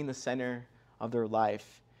stopped being the center of their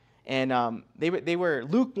life. And they were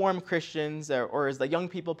lukewarm Christians, or as the young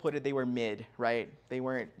people put it, they were mid, right? They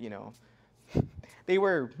weren't, they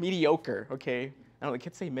were mediocre, okay? I don't know,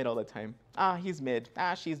 kids say mid all the time. He's mid.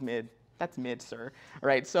 She's mid. That's mid, sir. All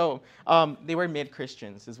right, so they were mid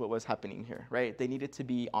Christians is what was happening here, right? They needed to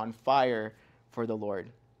be on fire for the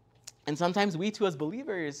Lord. And sometimes we too as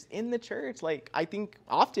believers in the church, like I think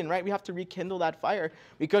often, right, we have to rekindle that fire.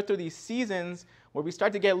 We go through these seasons where we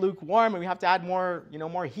start to get lukewarm and we have to add more,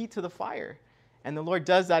 more heat to the fire. And the Lord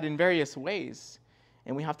does that in various ways.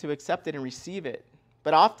 And we have to accept it and receive it.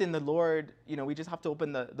 But often the Lord, we just have to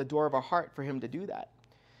open the door of our heart for him to do that.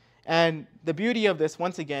 And the beauty of this,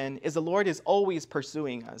 once again, is the Lord is always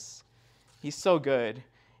pursuing us. He's so good.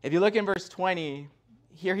 If you look in verse 20,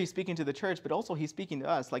 here he's speaking to the church, but also he's speaking to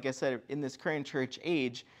us, like I said, in this current church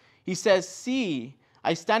age. He says, "See,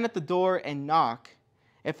 I stand at the door and knock.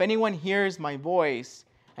 If anyone hears my voice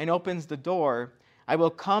and opens the door, I will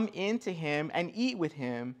come into him and eat with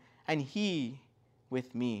him, and he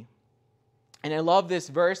with me." And I love this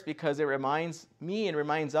verse because it reminds me and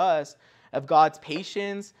reminds us of God's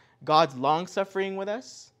patience, God's long-suffering with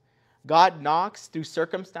us. God knocks through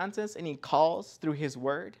circumstances, and he calls through his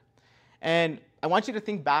word. And I want you to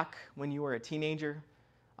think back when you were a teenager.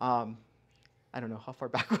 I don't know, how far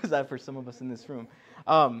back was that for some of us in this room?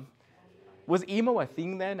 Was emo a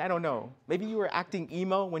thing then? I don't know. Maybe you were acting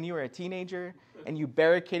emo when you were a teenager, and you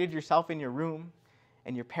barricaded yourself in your room,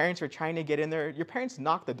 and your parents were trying to get in there. Your parents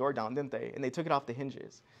knocked the door down, didn't they? And they took it off the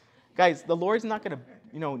hinges. Guys, the Lord's not going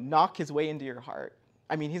to, knock his way into your heart.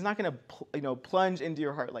 I mean, he's not going to, plunge into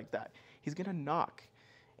your heart like that. He's going to knock,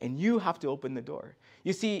 and you have to open the door.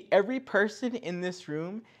 You see, every person in this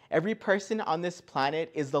room, every person on this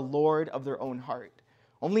planet is the Lord of their own heart.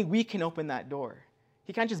 Only we can open that door.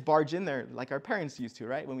 He can't just barge in there like our parents used to,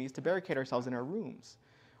 right? When we used to barricade ourselves in our rooms.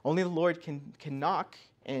 Only the Lord can knock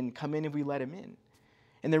and come in if we let him in.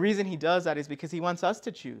 And the reason he does that is because he wants us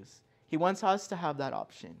to choose. He wants us to have that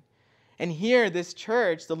option. And here, this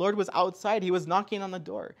church, the Lord was outside. He was knocking on the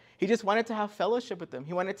door. He just wanted to have fellowship with them.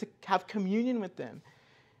 He wanted to have communion with them.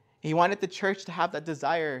 He wanted the church to have that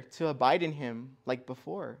desire to abide in him like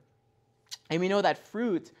before. And we know that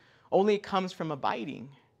fruit only comes from abiding.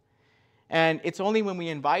 And it's only when we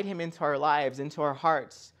invite him into our lives, into our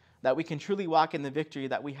hearts, that we can truly walk in the victory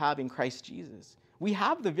that we have in Christ Jesus. We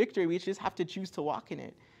have the victory. We just have to choose to walk in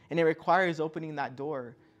it. And it requires opening that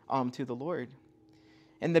door to the Lord.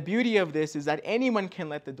 And the beauty of this is that anyone can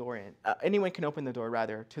let the door in. Anyone can open the door,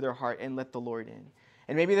 rather, to their heart and let the Lord in.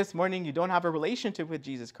 And maybe this morning you don't have a relationship with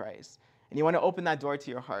Jesus Christ, and you want to open that door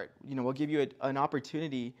to your heart. We'll give you an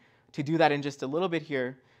opportunity to do that in just a little bit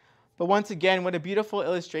here. But once again, what a beautiful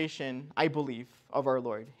illustration, I believe, of our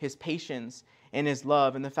Lord, his patience and his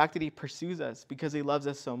love, and the fact that he pursues us because he loves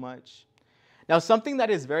us so much. Now, something that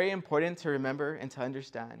is very important to remember and to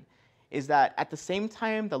understand is that at the same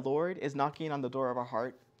time the Lord is knocking on the door of our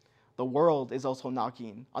heart, the world is also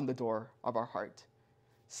knocking on the door of our heart.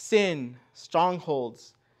 Sin,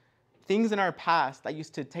 strongholds, things in our past that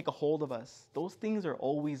used to take a hold of us, those things are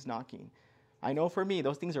always knocking. I know for me,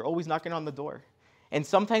 those things are always knocking on the door. And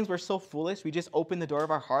sometimes we're so foolish, we just open the door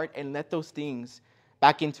of our heart and let those things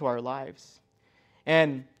back into our lives.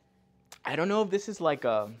 And I don't know if this is like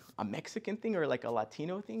a Mexican thing or like a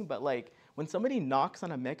Latino thing, but like when somebody knocks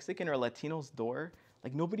on a Mexican or a Latino's door,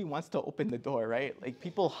 like nobody wants to open the door, right? Like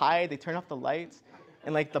people hide, they turn off the lights,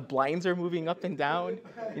 and like the blinds are moving up and down,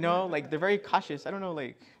 like they're very cautious. I don't know,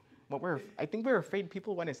 like I think we're afraid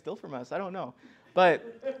people want to steal from us. I don't know.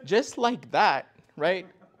 But just like that, right?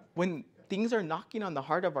 When things are knocking on the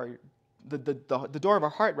heart of the door of our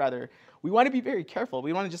heart, rather, we want to be very careful.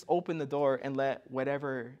 We want to just open the door and let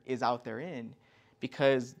whatever is out there in,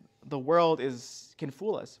 because the world can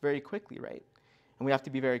fool us very quickly, right? And we have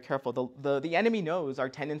to be very careful. The enemy knows our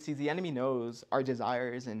tendencies. The enemy knows our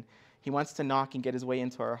desires, and he wants to knock and get his way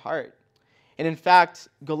into our heart. And in fact,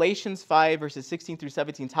 Galatians 5, verses 16 through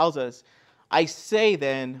 17 tells us, "I say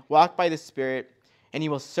then, walk by the Spirit, and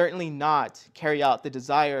you will certainly not carry out the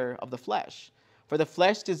desire of the flesh. For the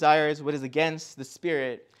flesh desires what is against the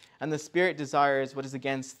Spirit, and the Spirit desires what is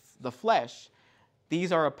against the flesh.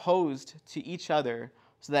 These are opposed to each other,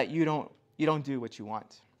 so that you don't do what you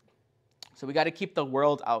want." So we got to keep the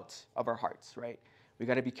world out of our hearts, right? We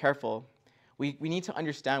got to be careful. We need to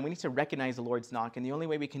understand, we need to recognize the Lord's knock, and the only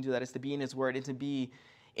way we can do that is to be in his word and to be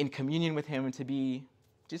in communion with him and to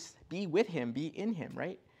just be with him, be in him,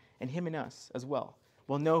 right? And him and us as well.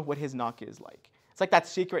 We'll know what his knock is like. It's like that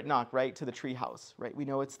secret knock, right, to the tree house, right? We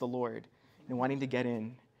know it's the Lord and wanting to get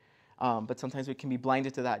in. But sometimes we can be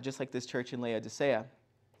blinded to that, just like this church in Laodicea.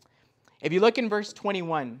 If you look in verse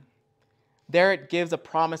 21, there it gives a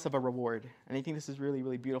promise of a reward. And I think this is really,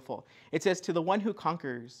 really beautiful. It says, "To the one who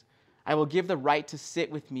conquers, I will give the right to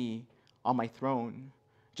sit with me on my throne,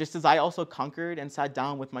 just as I also conquered and sat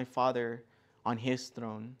down with my Father on his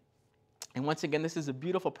throne." And once again, this is a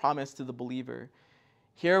beautiful promise to the believer.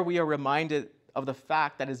 Here we are reminded of the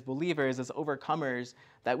fact that as believers, as overcomers,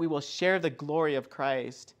 that we will share the glory of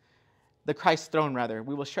Christ, the Christ's throne rather.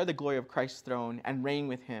 We will share the glory of Christ's throne and reign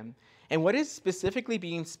with him. And what is specifically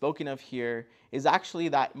being spoken of here is actually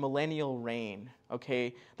that millennial reign,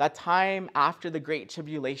 okay? That time after the great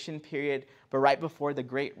tribulation period, but right before the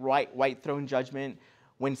great white throne judgment,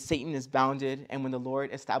 when Satan is bounded and when the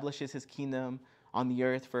Lord establishes his kingdom on the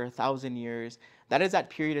earth for 1,000 years. That is that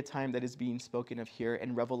period of time that is being spoken of here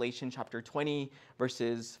in Revelation chapter 20,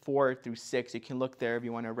 verses 4 through 6. You can look there if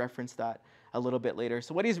you want to reference that a little bit later.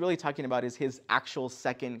 So what he's really talking about is his actual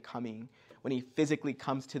second coming, when he physically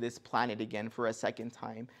comes to this planet again for a second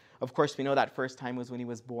time. Of course, we know that first time was when he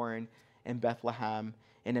was born in Bethlehem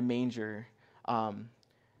in a manger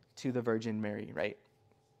to the Virgin Mary, right?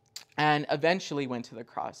 And eventually went to the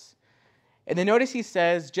cross. And then notice he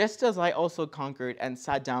says, just as I also conquered and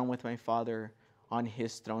sat down with my Father on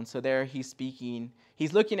his throne. So there he's speaking,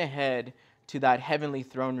 he's looking ahead to that heavenly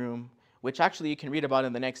throne room, which actually you can read about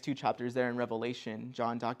in the next 2 chapters there in Revelation.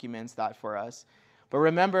 John documents that for us. But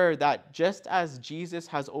remember that just as Jesus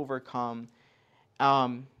has overcome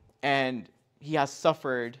and he has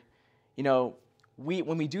suffered,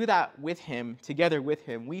 when we do that with him, together with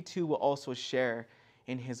him, we too will also share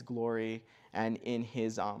in his glory and in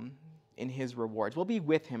his rewards. We'll be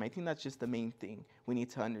with him. I think that's just the main thing we need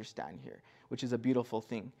to understand here, which is a beautiful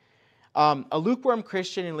thing. A lukewarm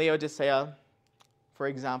Christian in Laodicea, for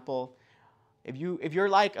example, if you're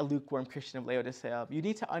like a lukewarm Christian of Laodicea, you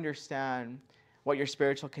need to understand what your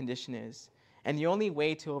spiritual condition is. And the only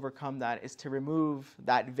way to overcome that is to remove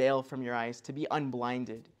that veil from your eyes, to be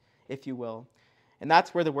unblinded, if you will. And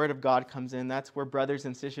that's where the word of God comes in. That's where brothers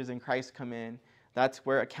and sisters in Christ come in. That's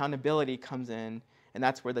where accountability comes in. And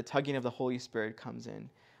that's where the tugging of the Holy Spirit comes in.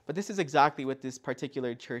 But this is exactly what this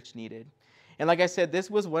particular church needed. And like I said, this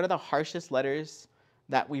was one of the harshest letters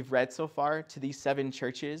that we've read so far to these 7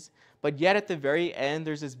 churches. But yet at the very end,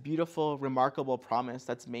 there's this beautiful, remarkable promise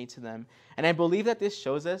that's made to them. And I believe that this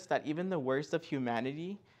shows us that even the worst of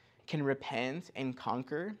humanity can repent and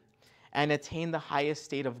conquer and attain the highest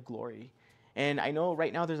state of glory. And I know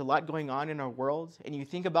right now there's a lot going on in our world. And you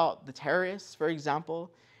think about the terrorists, for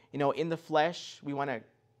example. In the flesh, we want to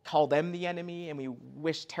call them the enemy and we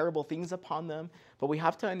wish terrible things upon them. But we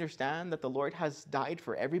have to understand that the Lord has died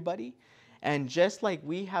for everybody. And just like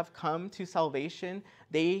we have come to salvation,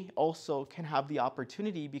 they also can have the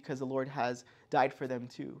opportunity because the Lord has died for them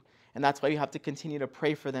too. And that's why we have to continue to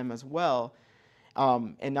pray for them as well,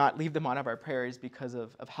 and not leave them out of our prayers because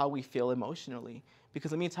of how we feel emotionally.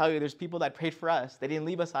 Because let me tell you, there's people that prayed for us. They didn't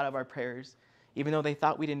leave us out of our prayers, even though they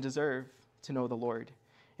thought we didn't deserve to know the Lord.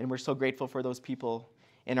 And we're so grateful for those people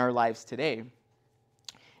in our lives today.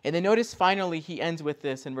 And then notice finally he ends with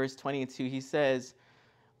this in verse 22. He says,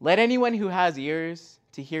 let anyone who has ears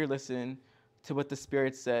to hear listen to what the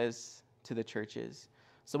Spirit says to the churches.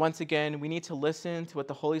 So once again, we need to listen to what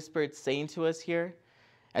the Holy Spirit's saying to us here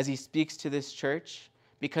as he speaks to this church,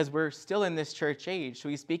 because we're still in this church age, so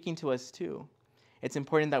he's speaking to us too. It's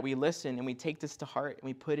important that we listen and we take this to heart and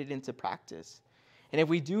we put it into practice. And if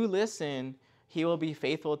we do listen, he will be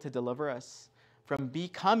faithful to deliver us from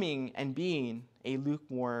becoming and being a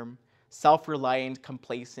lukewarm, self-reliant,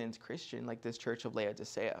 complacent Christian like this church of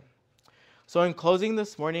Laodicea. So in closing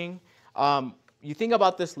this morning, you think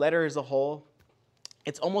about this letter as a whole,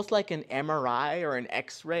 it's almost like an MRI or an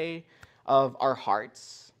X-ray of our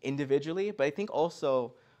hearts individually, but I think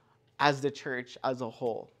also as the church as a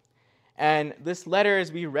whole. And this letter,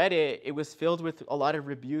 as we read it, it was filled with a lot of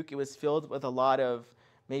rebuke. It was filled with a lot of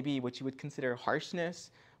maybe what you would consider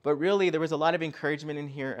harshness. But really, there was a lot of encouragement in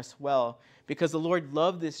here as well, because the Lord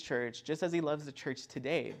loved this church just as he loves the church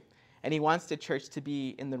today. And he wants the church to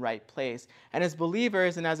be in the right place. And as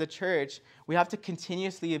believers and as a church, we have to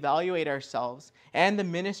continuously evaluate ourselves and the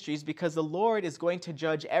ministries, because the Lord is going to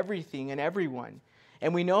judge everything and everyone.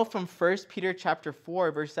 And we know from 1 Peter chapter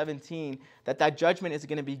 4, verse 17, that judgment is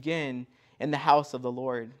going to begin in the house of the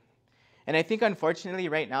Lord. And I think, unfortunately,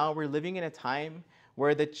 right now, we're living in a time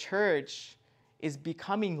where the church is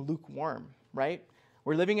becoming lukewarm, right?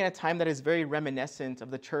 We're living in a time that is very reminiscent of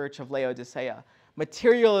the church of Laodicea.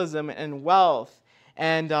 Materialism and wealth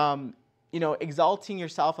and, exalting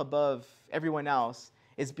yourself above everyone else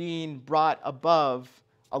is being brought above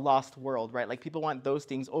a lost world, right? Like people want those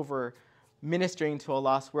things over ministering to a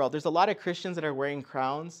lost world. There's a lot of Christians that are wearing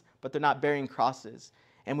crowns, but they're not bearing crosses.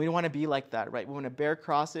 And we don't want to be like that, right? We want to bear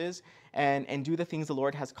crosses and do the things the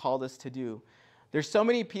Lord has called us to do. There's so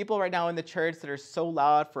many people right now in the church that are so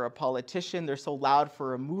loud for a politician. They're so loud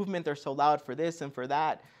for a movement. They're so loud for this and for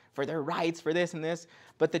that, for their rights, for this and this.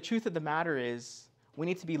 But the truth of the matter is, we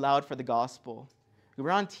need to be loud for the gospel. We're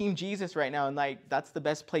on Team Jesus right now, and that's the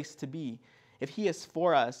best place to be. If he is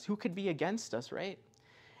for us, who could be against us, right?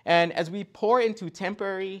 And as we pour into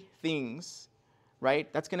temporary things,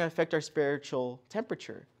 right, that's going to affect our spiritual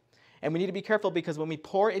temperature. And we need to be careful, because when we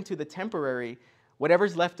pour into the temporary,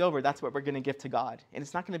 whatever's left over, that's what we're going to give to God. And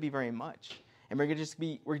it's not going to be very much. And we're just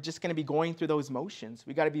going to be going through those motions.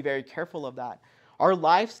 We got to be very careful of that. Our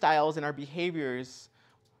lifestyles and our behaviors,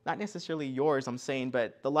 not necessarily yours, I'm saying,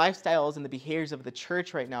 but the lifestyles and the behaviors of the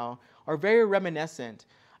church right now are very reminiscent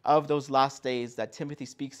of those last days that Timothy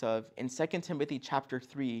speaks of in 2 Timothy chapter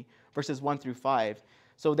 3, verses 1 through 5.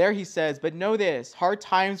 So there he says, "But know this, hard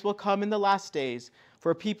times will come in the last days,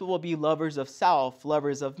 for people will be lovers of self,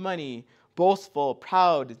 lovers of money, boastful,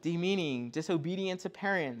 proud, demeaning, disobedient to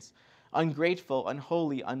parents, ungrateful,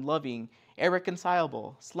 unholy, unloving,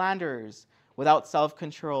 irreconcilable, slanderers, without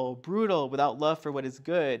self-control, brutal, without love for what is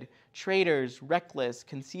good, traitors, reckless,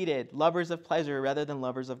 conceited, lovers of pleasure rather than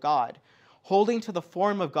lovers of God, holding to the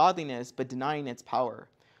form of godliness but denying its power.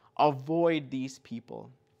 Avoid these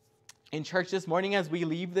people." In church this morning, as we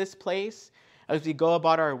leave this place, as we go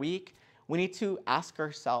about our week, we need to ask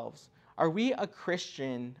ourselves, are we a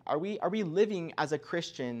Christian? Are we living as a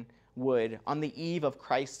Christian would on the eve of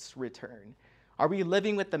Christ's return? Are we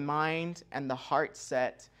living with the mind and the heart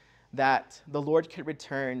set that the Lord could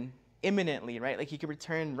return imminently, right? Like he could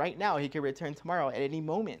return right now. He could return tomorrow at any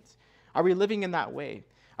moment. Are we living in that way?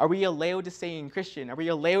 Are we a Laodicean Christian? Are we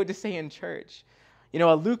a Laodicean church? You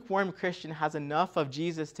know, a lukewarm Christian has enough of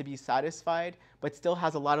Jesus to be satisfied, but still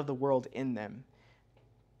has a lot of the world in them.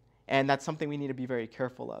 And that's something we need to be very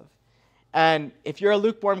careful of. And if you're a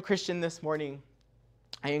lukewarm Christian this morning,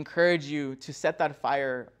 I encourage you to set that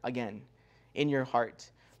fire again in your heart.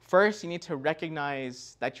 First, you need to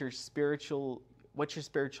recognize that what your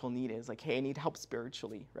spiritual need is. Like, hey, I need help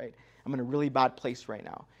spiritually, right? I'm in a really bad place right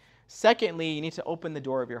now. Secondly, you need to open the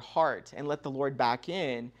door of your heart and let the Lord back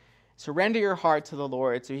in. Surrender your heart to the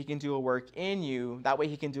Lord so he can do a work in you. That way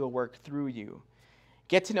he can do a work through you.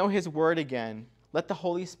 Get to know his word again. Let the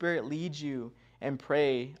Holy Spirit lead you and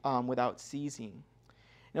pray without ceasing.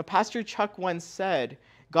 You know, Pastor Chuck once said,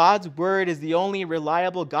 God's word is the only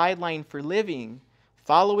reliable guideline for living.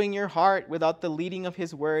 Following your heart without the leading of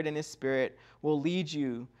his word and his spirit will lead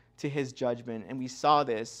you to his judgment. And we saw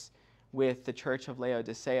this with the church of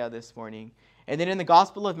Laodicea this morning. And then in the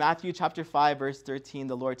Gospel of Matthew chapter 5, verse 13,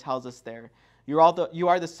 the Lord tells us there, you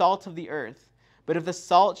are the salt of the earth. But if the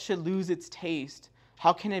salt should lose its taste,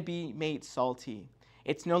 how can it be made salty?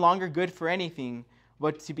 It's no longer good for anything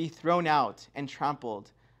but to be thrown out and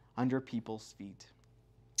trampled under people's feet.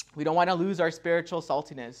 We don't want to lose our spiritual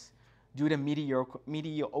saltiness due to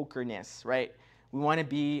mediocreness, right? We want to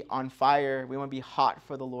be on fire. We want to be hot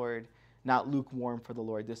for the Lord, not lukewarm for the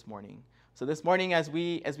Lord this morning. So this morning, as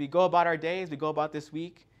we go about our day, as we go about this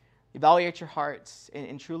week, evaluate your hearts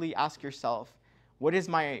and truly ask yourself, what is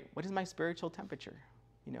my spiritual temperature?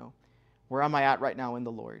 You know, where am I at right now in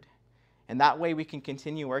the Lord? And that way we can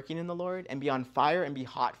continue working in the Lord and be on fire and be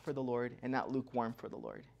hot for the Lord and not lukewarm for the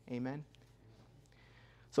Lord. Amen.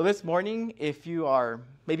 So this morning, if you are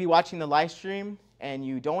maybe watching the live stream and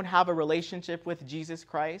you don't have a relationship with Jesus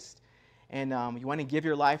Christ and you want to give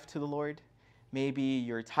your life to the Lord, maybe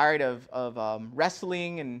you're tired of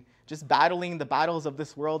wrestling and just battling the battles of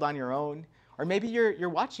this world on your own, or maybe you're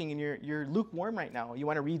watching and you're lukewarm right now. You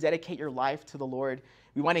want to rededicate your life to the Lord.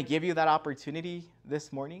 We want to give you that opportunity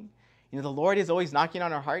this morning. You know, the Lord is always knocking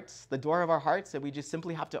on our hearts, the door of our hearts, and we just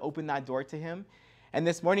simply have to open that door to him. And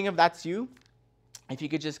this morning, if that's you, if you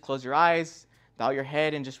could just close your eyes, bow your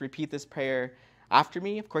head, and just repeat this prayer after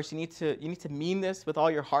me. Of course, you need to mean this with all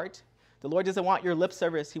your heart. The Lord doesn't want your lip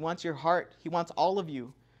service. He wants your heart. He wants all of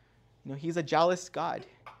you. You know, he's a jealous God.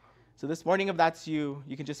 So this morning, if that's you,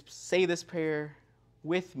 you can just say this prayer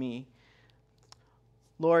with me.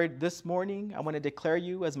 Lord, this morning, I want to declare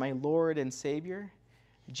you as my Lord and Savior.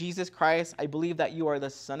 Jesus Christ, I believe that you are the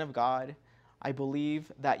Son of God. I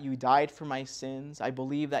believe that you died for my sins. I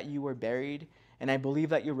believe that you were buried. And I believe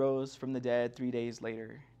that you rose from the dead 3 days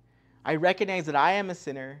later. I recognize that I am a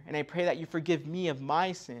sinner, and I pray that you forgive me of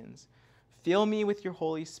my sins. Fill me with your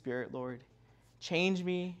Holy Spirit, Lord. Change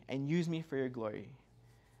me and use me for your glory.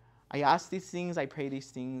 I ask these things, I pray these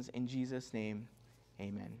things in Jesus' name.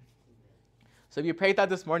 Amen. So if you prayed that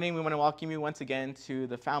this morning, we want to welcome you once again to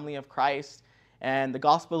the family of Christ. And the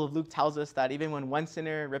Gospel of Luke tells us that even when one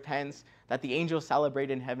sinner repents, that the angels celebrate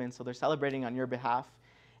in heaven. So they're celebrating on your behalf.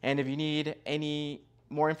 And if you need any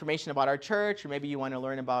more information about our church, or maybe you want to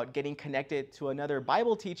learn about getting connected to another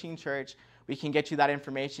Bible teaching church, we can get you that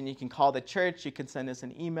information. You can call the church, you can send us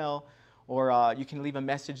an email, or you can leave a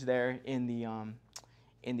message there in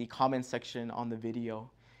the comment section on the video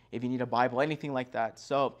if you need a Bible, anything like that.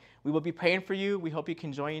 So we will be praying for you. We hope you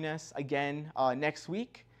can join us again next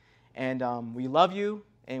week. And we love you,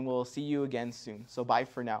 and we'll see you again soon. So bye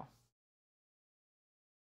for now.